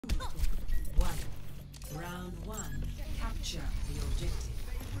Round one. Capture the objective.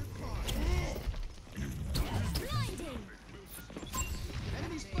 Blinding.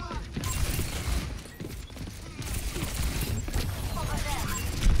 Enemy spot. Over there.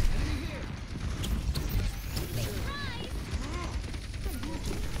 Enemy here.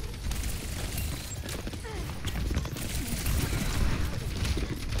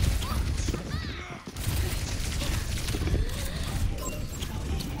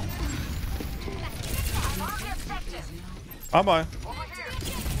 Am I?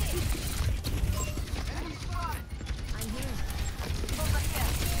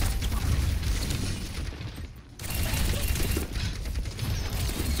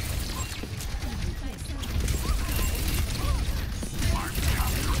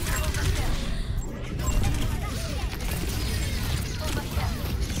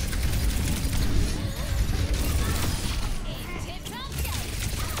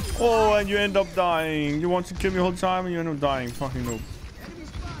 Oh, and you end up dying. You want to kill me the whole time and you end up dying. Fucking noob.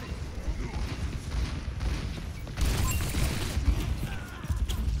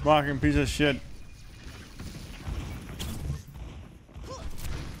 Fucking piece of shit.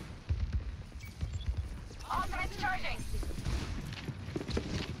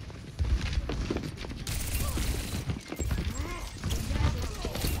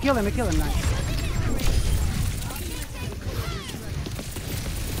 Kill him, nice.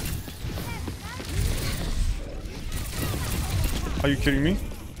 Are you kidding me?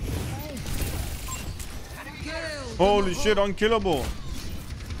 Holy shit, unkillable.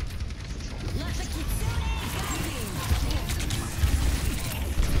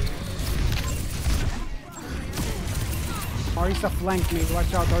 Orisa flank me.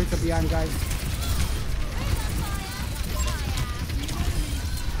 Watch out, Orisa behind, guys.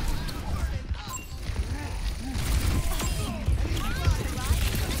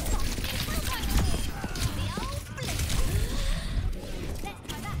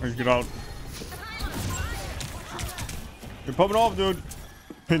 Let's get out. You're popping off, dude.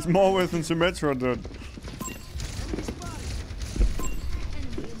 It's more worth than Symmetra, dude.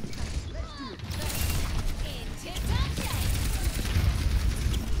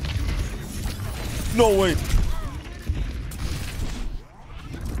 No way.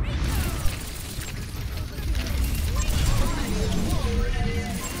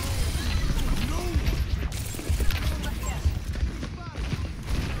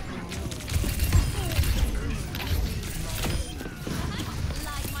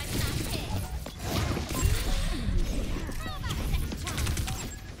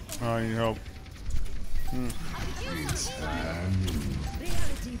 I need help. Reality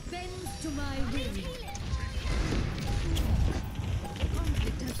bends to my will.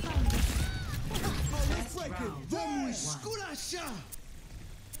 Conflict has found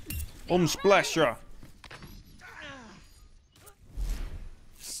us. Splasher.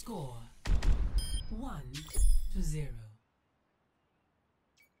 Score 1-0.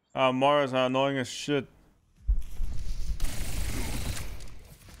 Mara's annoying as shit.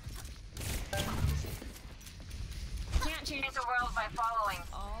 Can't change the world by following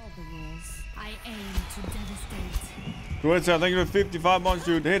all the rules. I aim to devastate. Good, sir. Thank you for 55 months,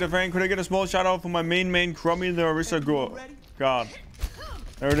 dude. Hey, Dafran, could I get a small shout out for my main Crummy the Orisa God?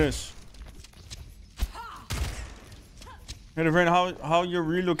 There it is. Hey, Dafran, how your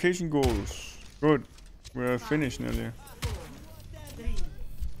relocation goes? Good. We're finished nearly. 3,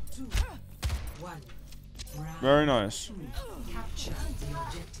 2, 1. Very nice. Capture the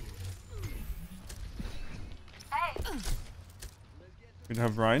objective. We'd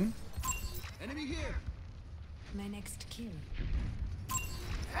have Ryan. Enemy here. My next kill.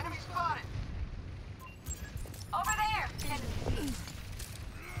 Enemy spotted. Over there. I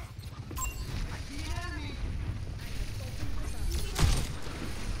see an enemy.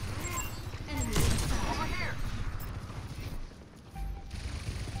 Over here.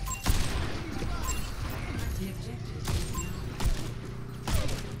 The objective is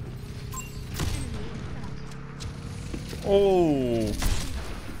Oh.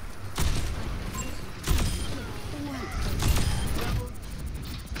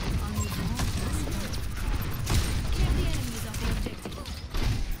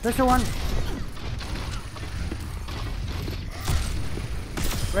 There's the one.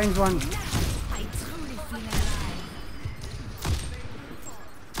 Range one. I truly feel alive.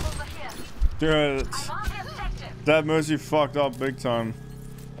 Dude, that Mercy fucked up big time.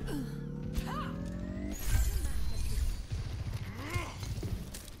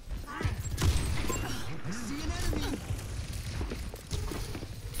 I see an enemy.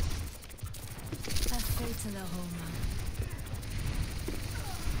 A fatal aroma.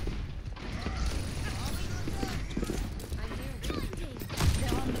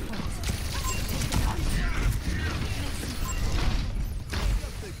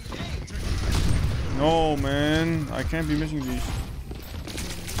 No, man. I can't be missing these.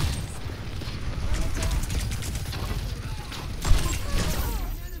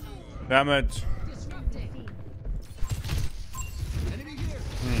 Damn it.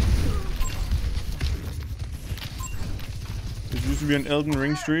 This used to be an Elden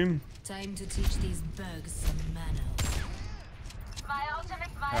Ring stream. Time to teach these bugs some manners.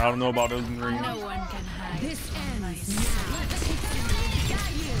 I don't know about Elden Ring. No one can hide. This ends now.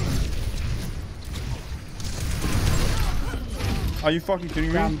 Are you fucking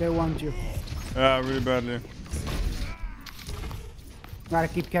kidding Damn, me? they want you. Yeah, really badly. Gotta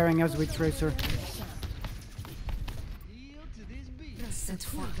keep carrying us with Tracer. Cette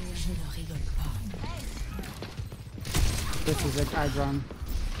fois, je ne rigole pas. This is it, I drown.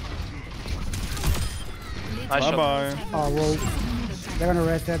 Nice Bye shot. bye. Oh, whoa. They're gonna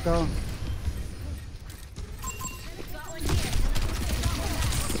rest that though.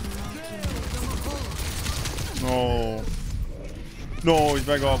 No. No, he's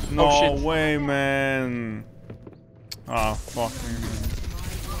back up. No shit. way, man. Ah, fuck me, man.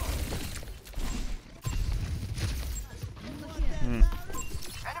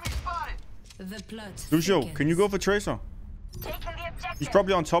 Enemy spotted. The plot. Lucio, thickens. can you go for Tracer? He's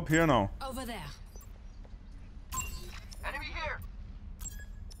probably on top here now. Over there? Enemy here.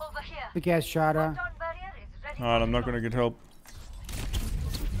 Big ass Shada. Alright, I'm not gonna get help.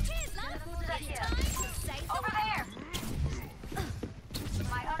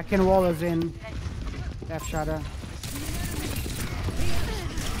 I can wall us in. F Shada.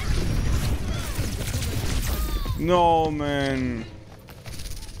 No, man.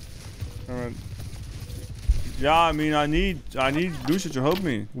 Alright. Yeah, I mean, I need Lucio to help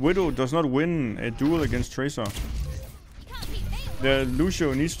me. Widow does not win a duel against Tracer. The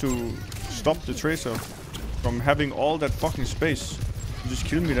Lucio needs to stop the Tracer from having all that fucking space. To just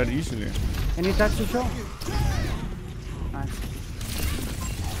kill me that easily. Any touch to show? Nice.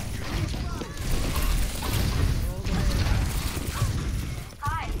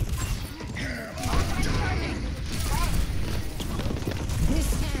 This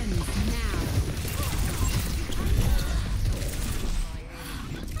ends now.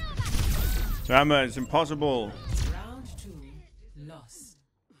 Damn it, it's impossible. Round 2 lost.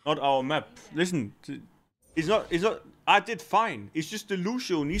 Not our map. Listen, it's not. I did fine. It's just the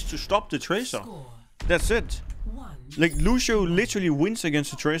Lucio needs to stop the Tracer. Score That's it. 1. Like, Lucio literally wins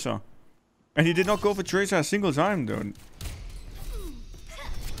against the Tracer. And he did not go for Tracer a single time, dude.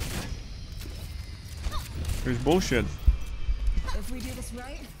 It's bullshit. If we do this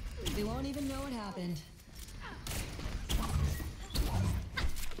right, they won't even know what happened.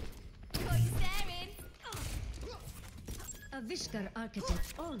 A Vishkar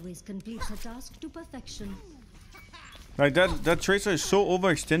architect always completes her task to perfection. Like, that Tracer is so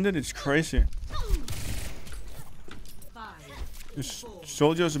overextended, it's crazy. 5. Is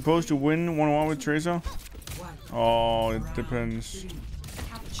Soldier supposed to win 1-1 with Tracer? 1. Oh, it depends.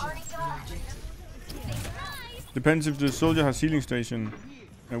 Capture the objective. Depends if the Soldier has healing station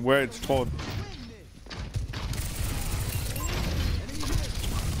and where it's fought.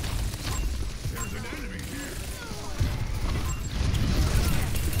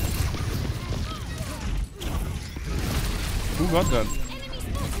 Who got that?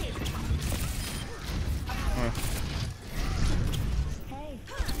 Oh.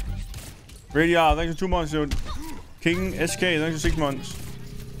 Radia, thanks for 2 months, dude. King SK, thanks for 6 months.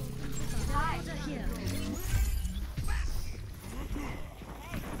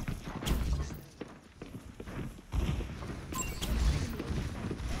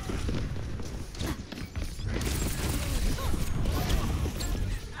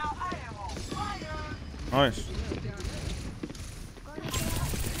 Nice.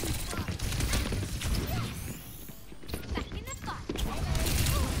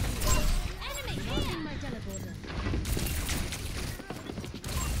 My teleporter.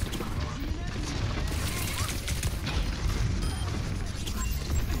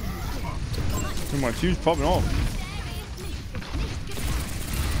 Too much. He was popping off.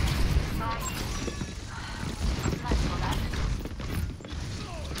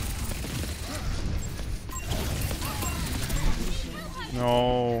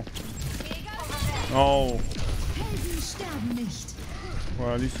 No. No. Helden sterben nicht.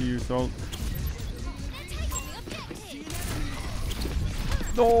 Well, at least he used ult.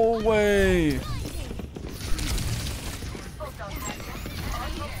 No way.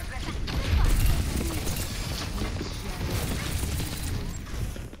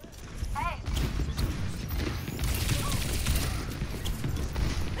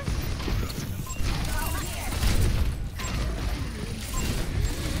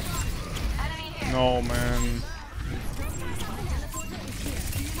 No. Oh man.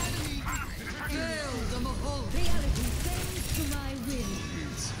 Reality bends to my will.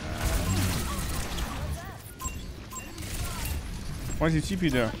 Why is he TP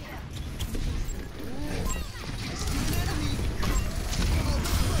there?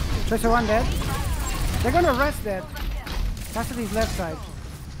 Tracer one dead. They're gonna rest that. Cassidy's left side.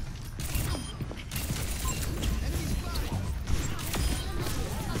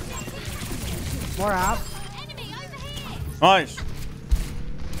 More up. Nice.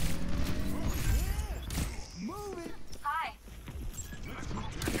 Hi.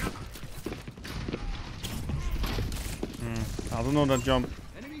 I don't know that jump.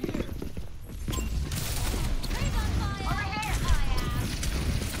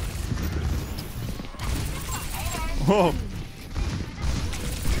 Whoa.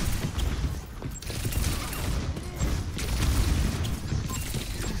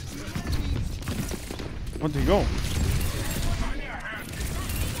 Where'd he go?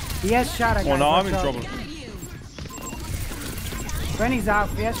 He has shot at Oh, guys. now I'm Watch in out. trouble. Benny's out.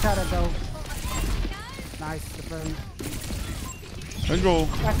 He has shot at though. Nice, the burn. Let's go.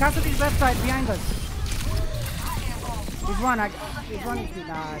 Cassidy's left side behind us. He's one. He's one.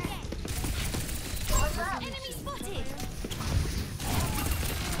 Nice. Enemy spotted.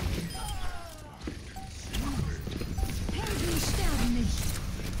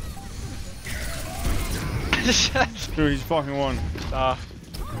 Dude, he's fucking one.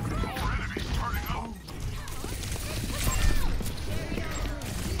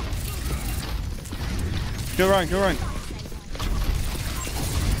 Kill Ryan, kill Ryan.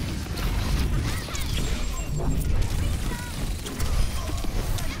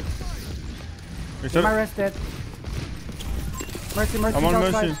 Am I rested? Mercy, mercy. I'm on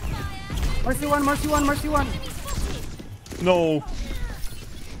outside. mercy. Mercy one, mercy one, mercy one. No.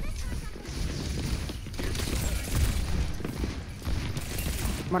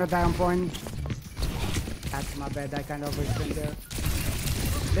 I'm gonna die on point. That's my bad. I kind of overspent there.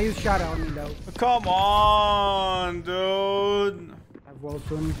 They use shadow on me though. Come on, dude. I've walled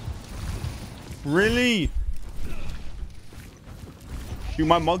soon. Really? Dude,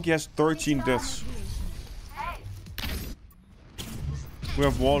 my monkey has 13 deaths. We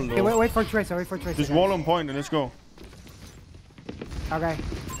have wall though. Okay, wait for Tracer. Wait for Tracer. Just guys. wall on point and let's go. Okay.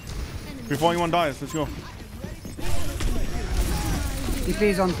 Before anyone dies, let's go. TP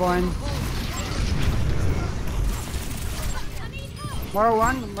is on point. Moral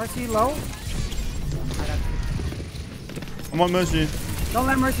one. Mercy low. I'm on mercy. Don't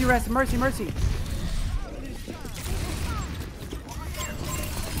let Mercy rest. Mercy, mercy.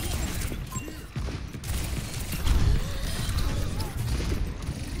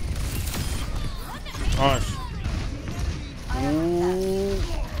 Nice. Ooh.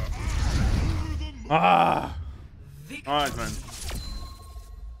 Ah. Alright, man.